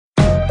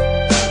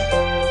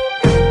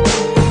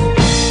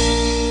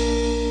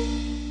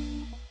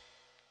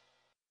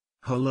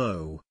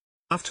Hello.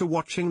 After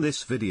watching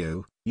this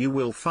video, you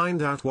will find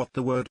out what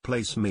the word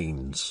place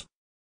means.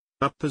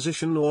 A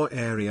position or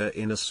area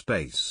in a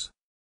space.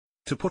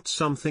 To put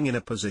something in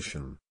a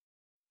position.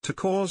 To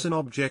cause an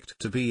object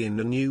to be in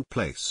a new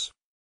place.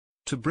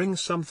 To bring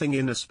something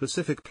in a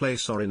specific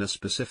place or in a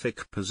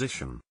specific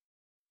position.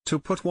 To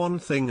put one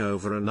thing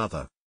over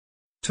another.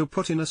 To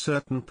put in a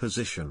certain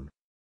position.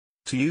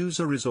 To use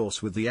a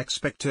resource with the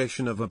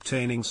expectation of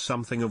obtaining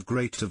something of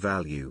greater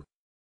value.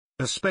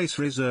 A space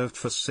reserved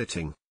for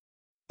sitting.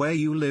 Where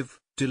you live,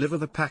 deliver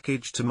the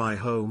package to my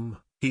home.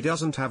 He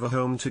doesn't have a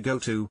home to go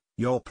to,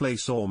 your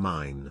place or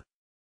mine.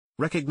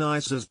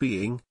 Recognize as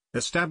being,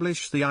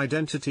 establish the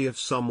identity of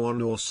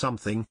someone or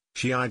something.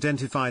 She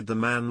identified the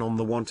man on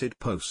the wanted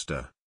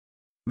poster.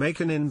 Make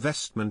an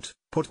investment,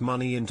 put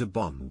money into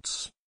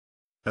bonds.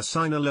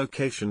 Assign a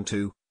location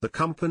to, the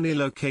company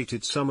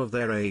located some of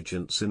their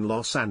agents in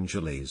Los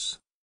Angeles.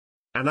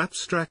 An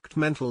abstract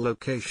mental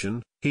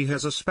location, he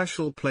has a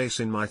special place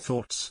in my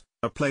thoughts,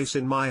 a place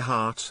in my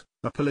heart,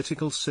 a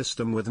political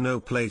system with no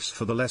place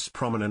for the less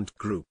prominent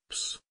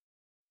groups.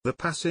 The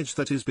passage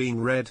that is being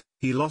read,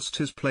 he lost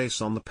his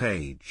place on the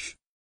page.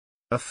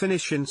 A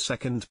finish in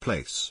second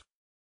place.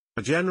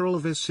 A general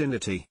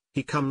vicinity,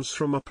 he comes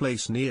from a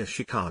place near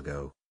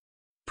Chicago.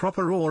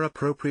 Proper or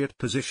appropriate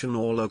position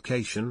or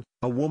location,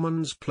 a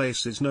woman's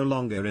place is no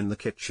longer in the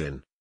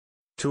kitchen.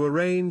 To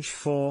arrange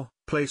for,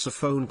 place a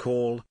phone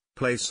call,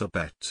 place a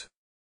bet.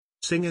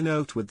 Sing a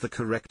note with the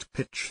correct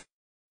pitch.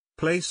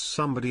 Place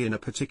somebody in a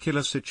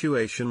particular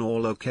situation or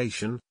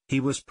location, he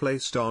was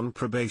placed on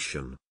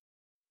probation.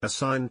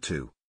 Assign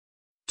to.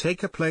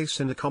 Take a place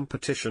in a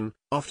competition,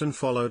 often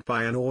followed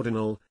by an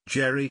ordinal.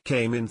 Jerry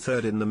came in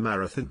third in the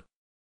marathon.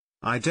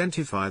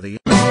 Identify the